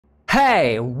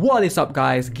Hey, what is up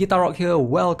guys? Guitar Rock here,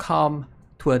 welcome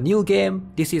to a new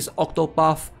game. This is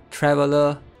OCTOPATH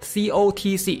TRAVELER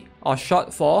Cotc, or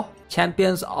short for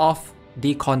Champions of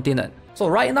the Continent. So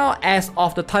right now, as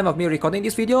of the time of me recording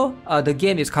this video, the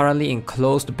game is currently in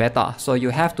closed beta. So you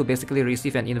have to basically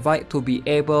receive an invite to be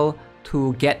able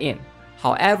to get in.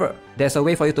 However, there's a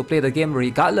way for you to play the game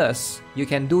regardless. You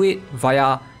can do it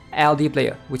via LD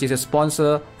Player, which is a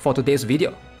sponsor for today's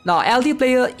video. Now, LD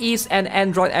Player is an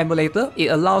Android emulator.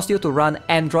 It allows you to run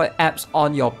Android apps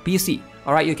on your PC.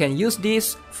 Alright, you can use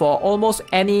this for almost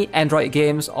any Android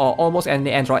games or almost any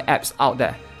Android apps out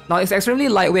there. Now, it's extremely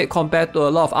lightweight compared to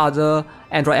a lot of other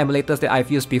Android emulators that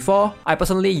I've used before. I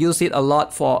personally use it a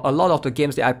lot for a lot of the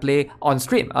games that I play on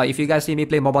stream. If you guys see me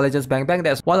play Mobile Legends Bang Bang,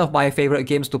 that's one of my favorite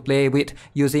games to play with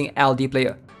using LD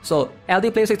Player. So,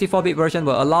 LD Player 64-bit version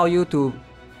will allow you to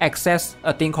access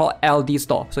a thing called LD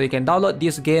Store. So you can download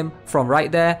this game from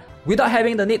right there without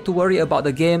having the need to worry about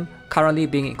the game currently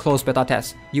being in closed beta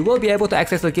test. You will be able to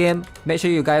access the game. Make sure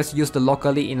you guys use the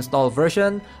locally installed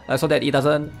version so that it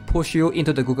doesn't push you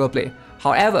into the Google Play.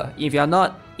 However, if you're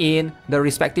not in the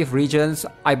respective regions,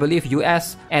 I believe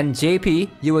US and JP,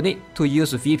 you will need to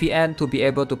use VPN to be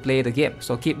able to play the game.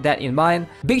 So keep that in mind.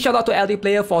 Big shout out to LD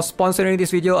Player for sponsoring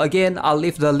this video. Again, I'll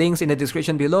leave the links in the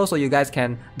description below so you guys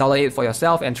can download it for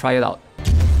yourself and try it out.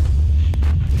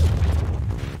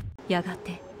 やが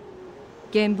て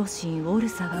原母神オル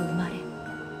サが生まれ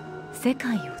世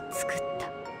界を作っ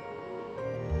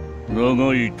た。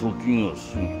長い時が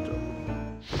過ぎた。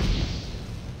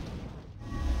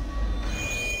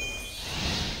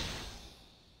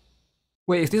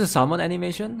Wait, is this a summon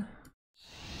animation?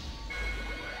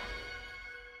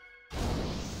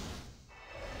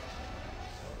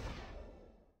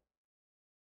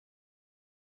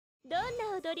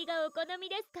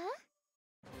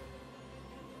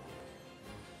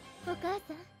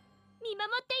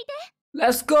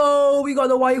 Let's go! We got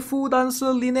the waifu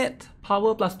dancer Lynette.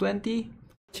 Power plus 20.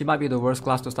 She might be the worst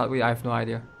class to start with, I have no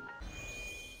idea.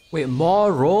 Wait,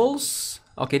 more roles?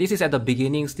 Okay, this is at the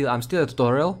beginning still. I'm still at the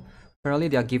tutorial. Apparently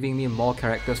they are giving me more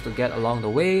characters to get along the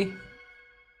way.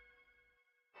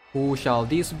 Who shall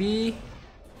this be?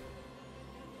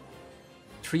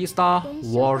 3-star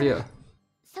warrior.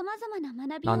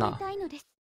 Nana.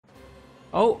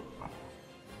 Oh!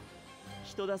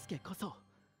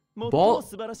 Ball?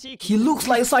 He looks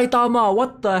like Saitama,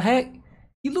 what the heck?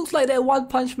 He looks like that One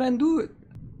Punch Man dude.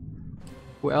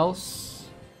 Who else?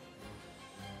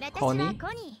 Connie.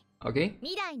 Okay.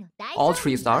 All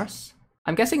 3 stars.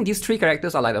 I'm guessing these 3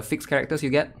 characters are like the fixed characters you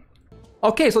get.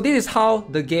 Okay, so this is how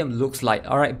the game looks like.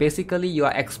 Alright, basically you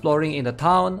are exploring in the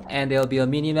town and there will be a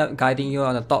minimap guiding you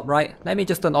on the top right. Let me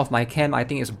just turn off my cam, I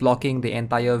think it's blocking the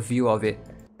entire view of it.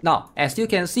 Now, as you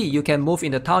can see, you can move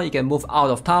in the town, you can move out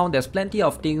of town, there's plenty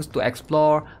of things to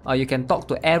explore, you can talk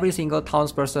to every single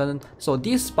townsperson. So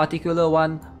this particular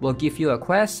one will give you a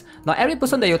quest. Now every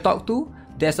person that you talk to,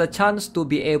 there's a chance to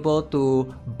be able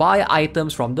to buy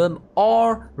items from them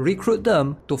or recruit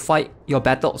them to fight your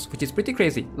battles, which is pretty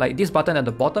crazy. Like this button at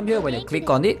the bottom here, when you click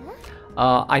on it,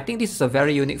 I think this is a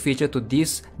very unique feature to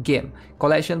this game.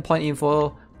 Collection point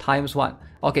info ×1.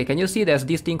 Okay, can you see there's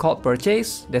this thing called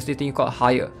purchase, there's this thing called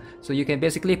hire. So you can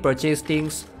basically purchase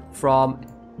things from...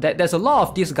 There's a lot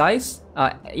of these guys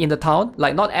in the town,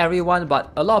 like not everyone,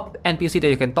 but a lot of NPC that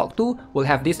you can talk to will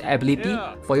have this ability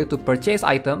for you to purchase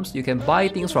items. You can buy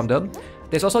things from them.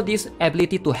 There's also this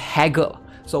ability to haggle.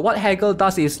 So what haggle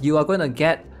does is you are going to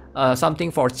get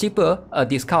something for cheaper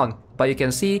discount, but you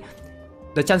can see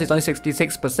the chance is only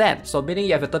 66%, so meaning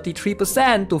you have a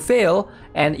 33% to fail,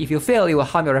 and if you fail, it will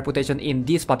harm your reputation in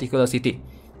this particular city.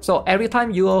 So every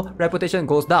time your reputation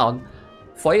goes down,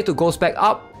 for it to go back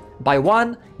up by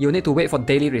 1, you need to wait for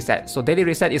daily reset. So daily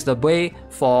reset is the way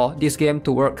for this game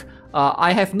to work.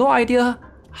 I have no idea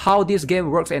how this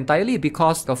game works entirely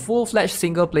because the full-fledged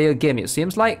single-player game, it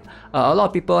seems like. A lot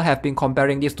of people have been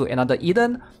comparing this to another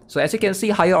Eden. So as you can see,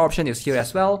 hire option is here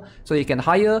as well. So you can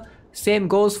hire. Same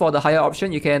goes for the hire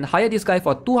option. You can hire this guy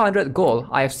for 200 gold.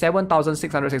 I have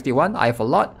 7,661. I have a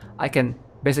lot. I can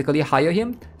basically hire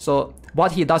him. So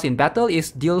what he does in battle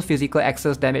is deal physical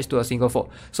access damage to a single foe.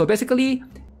 So basically,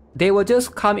 they will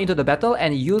just come into the battle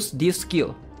and use this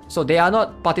skill. So they are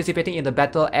not participating in the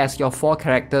battle as your 4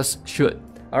 characters should.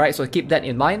 Alright, so keep that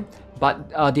in mind.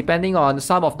 But depending on,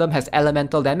 some of them has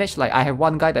elemental damage. Like I have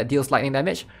one guy that deals lightning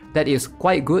damage. That is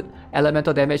quite good.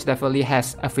 Elemental damage definitely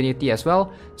has affinity as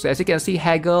well. So as you can see,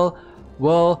 haggle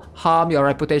will harm your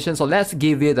reputation. So let's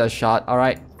give it a shot.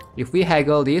 Alright, if we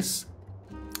haggle this.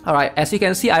 Alright, as you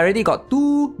can see, I already got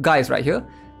 2 guys right here.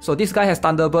 So this guy has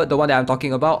Thunderbird, the one that I'm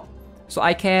talking about. So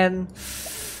I can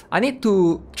I need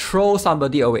to throw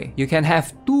somebody away. You can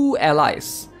have 2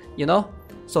 allies, you know?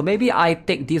 So maybe I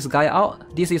take this guy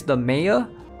out. This is the mayor.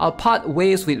 I'll part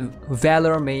ways with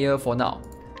Valor Mayor for now.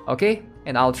 Okay?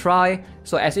 And I'll try.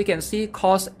 So as you can see,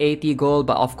 cost 80 gold,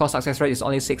 but of course success rate is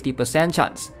only 60%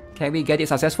 chance. Can we get it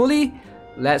successfully?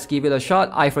 Let's give it a shot.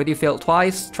 I've already failed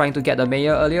twice trying to get the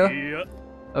mayor earlier.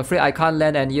 Afraid I can't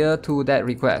lend an ear to that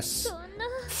request.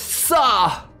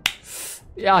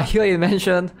 Yeah, here it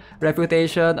mentioned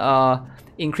reputation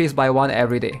increased by 1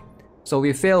 every day. So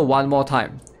we fail 1 more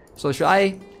time. So should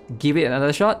I give it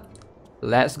another shot?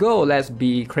 Let's go. Let's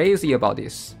be crazy about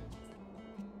this.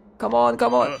 Come on,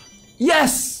 come on.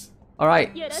 Yes!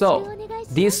 Alright, so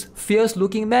this fierce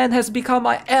looking man has become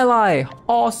my ally.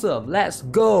 Awesome, let's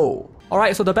go.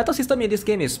 Alright, so the battle system in this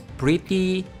game is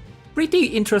pretty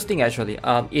interesting actually.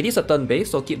 It is a turn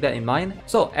based, so keep that in mind.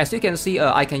 So as you can see,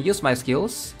 I can use my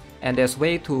skills, and there's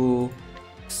way to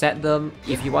set them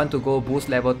if you want to go boost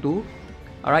level 2.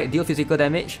 Alright, deal physical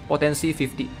damage, potency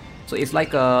 50. So it's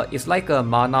like a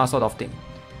mana sort of thing.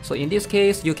 So in this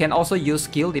case, you can also use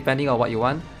skill depending on what you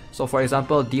want. So for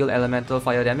example, deal elemental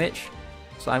fire damage.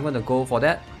 So I'm gonna go for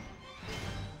that.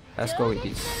 Let's go with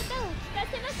this.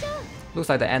 Looks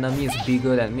like the enemy is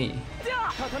bigger than me.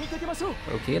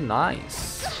 Okay,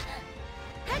 nice.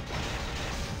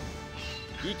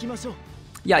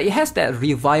 Yeah, it has that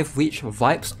Revive Witch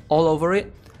vibes all over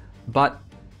it, but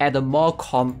at a more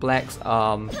complex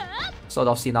sort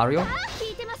of scenario.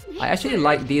 I actually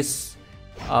like this,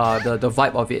 the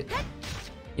vibe of it.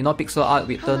 You know, pixel art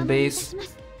with turn base.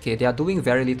 Okay, they are doing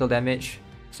very little damage,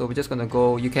 so we're just gonna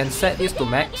go. You can set this to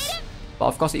max, but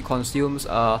of course it consumes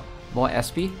more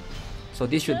SP, so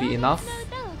this should be enough.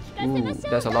 Ooh,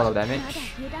 that's a lot of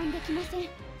damage.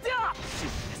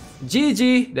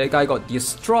 GG! That guy got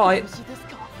destroyed.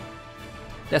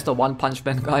 That's the One Punch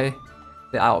Man guy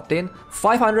that I obtained.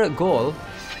 500 gold,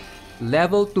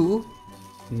 level 2,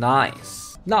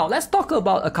 nice. Now let's talk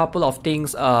about a couple of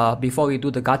things before we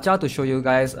do the gacha to show you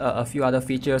guys a few other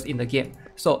features in the game.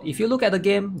 So if you look at the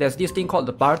game, there's this thing called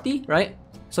the party, right?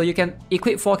 So you can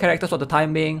equip 4 characters for the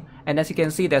time being, and as you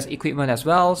can see, there's equipment as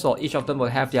well. So each of them will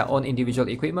have their own individual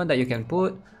equipment that you can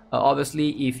put.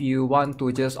 Obviously, if you want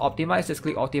to just optimize, just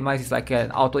click optimize. It's like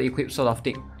an auto-equip sort of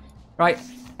thing, right?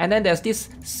 And then there's this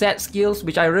set skills,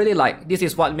 which I really like. This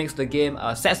is what makes the game,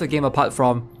 sets the game apart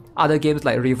from other games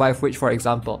like Revive Witch, for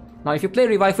example. Now, if you play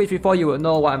Revive Witch before, you will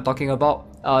know what I'm talking about.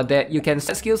 That you can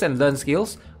set skills and learn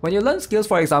skills. When you learn skills,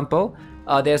 for example,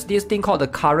 there's this thing called the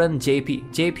current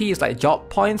JP. JP is like job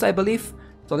points, I believe.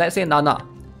 So let's say Nana.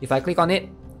 If I click on it,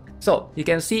 so you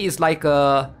can see it's like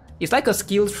a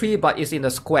skill tree, but it's in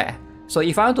a square. So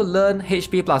if I want to learn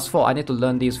HP plus 4, I need to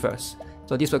learn this first.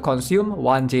 So this will consume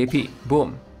 1 JP.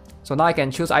 Boom. So now I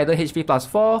can choose either HP plus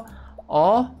 4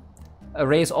 or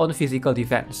raise own physical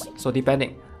defense. So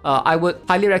depending. I would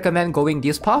highly recommend going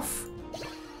this path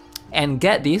and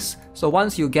get this. So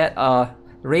once you get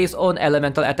raise own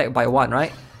elemental attack by 1,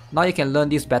 right? Now you can learn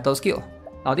this battle skill.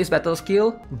 Now this battle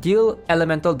skill, deal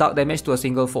elemental dark damage to a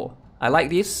single foe. I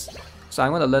like this. So I'm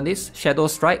going to learn this, Shadow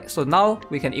Strike. So now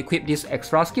we can equip this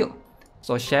extra skill.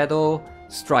 So Shadow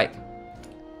Strike.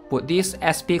 Put this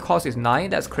SP cost is 9,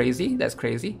 that's crazy,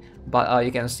 But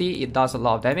you can see it does a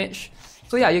lot of damage.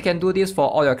 So yeah, you can do this for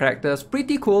all your characters,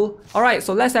 pretty cool. Alright,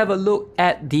 so let's have a look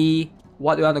at the,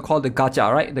 what we want to call the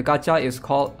gacha, right? The gacha is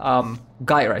called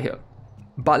guide right here.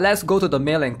 But let's go to the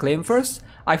mail and claim first.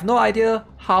 I have no idea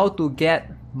how to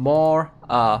get more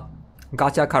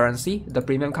gacha currency, the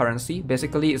premium currency.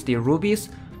 Basically, it's the rubies.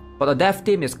 But the dev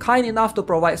team is kind enough to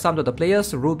provide some to the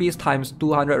players. Rubies times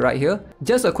 200 right here.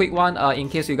 Just a quick one in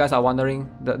case you guys are wondering.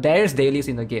 There is dailies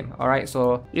in the game. Alright,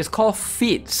 so it's called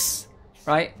feats,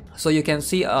 right? So you can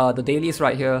see the dailies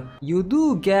right here. You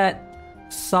do get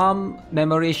some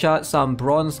memory shards, some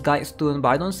bronze guide stone, but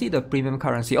I don't see the premium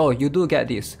currency. Oh, you do get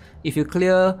this. If you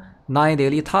clear 9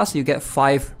 daily tasks, you get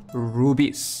 5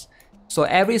 rubies. So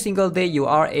every single day you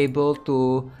are able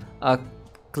to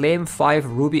claim 5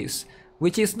 rubies,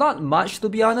 which is not much to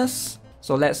be honest.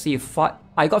 So let's see,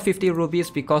 I got 50 rubies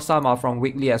because some are from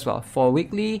weekly as well. For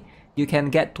weekly, you can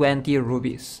get 20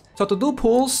 rubies. So to do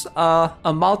pulls,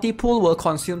 a multi-pull will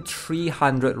consume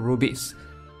 300 rubies.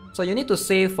 So you need to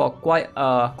save for quite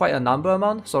a number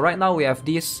amount. So right now we have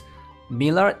this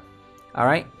Millard,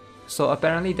 alright. So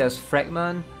apparently there's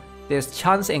Fragment, there's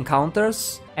Chance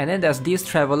Encounters, and then there's this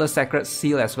Traveler Sacred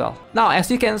Seal as well. Now as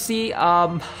you can see,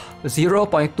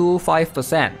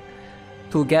 0.25%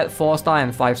 to get 4-star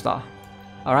and 5-star.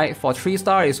 Alright, for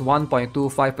 3-star is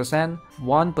 1.25%,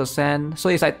 1%, so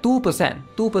it's like 2%.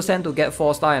 2% to get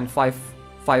 4-star and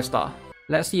 5-star.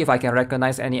 Let's see if I can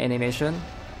recognize any animation.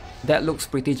 That looks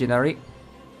pretty generic.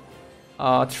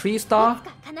 3-star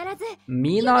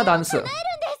Mina Dancer.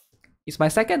 It's my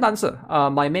second dancer.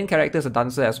 My main character is a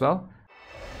dancer as well.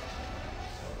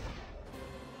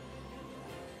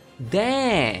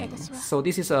 Dang! So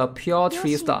this is a pure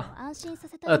 3-star.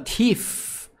 A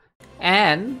thief.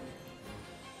 And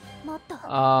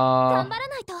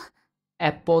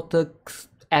apothecary?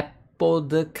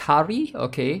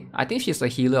 Okay, I think she's a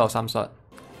healer of some sort.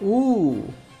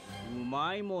 Ooh.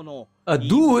 A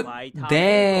dude?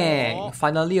 Dang!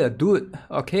 Finally a dude.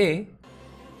 Okay.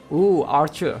 Ooh,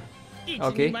 archer.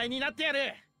 Okay.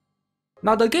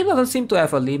 Now the game doesn't seem to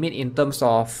have a limit in terms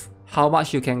of how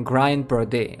much you can grind per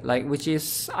day, like, which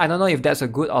is, I don't know if that's a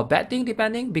good or bad thing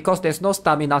depending, because there's no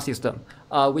stamina system,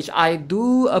 which I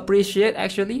do appreciate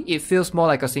actually. It feels more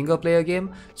like a single player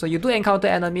game. So you do encounter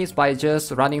enemies by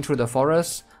just running through the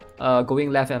forest,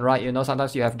 going left and right, you know,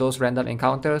 sometimes you have those random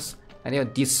encounters and you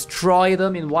destroy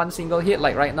them in one single hit,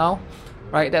 like right now,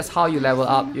 right? That's how you level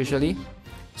up usually.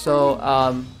 So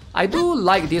I do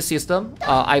like this system.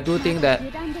 I do think that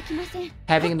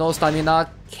having no stamina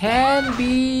can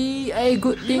be a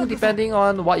good thing depending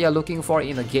on what you're looking for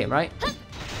in a game, right?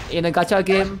 In a gacha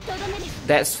game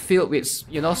that's filled with,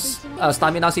 you know, a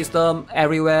stamina system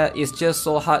everywhere, it's just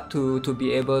so hard to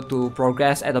be able to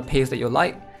progress at a pace that you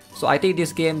like. So I think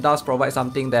this game does provide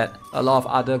something that a lot of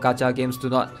other gacha games do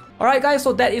not. Alright guys,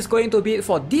 so that is going to be it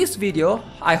for this video.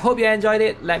 I hope you enjoyed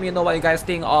it. Let me know what you guys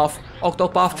think of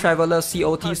Octopath Traveler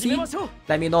Cotc.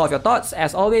 Let me know of your thoughts.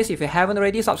 As always, if you haven't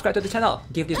already, subscribe to the channel,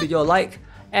 give this video a like,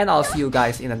 and I'll see you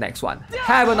guys in the next one.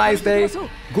 Have a nice day.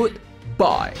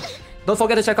 Goodbye. Don't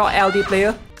forget to check out LD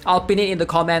Player. I'll pin it in the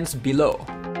comments below.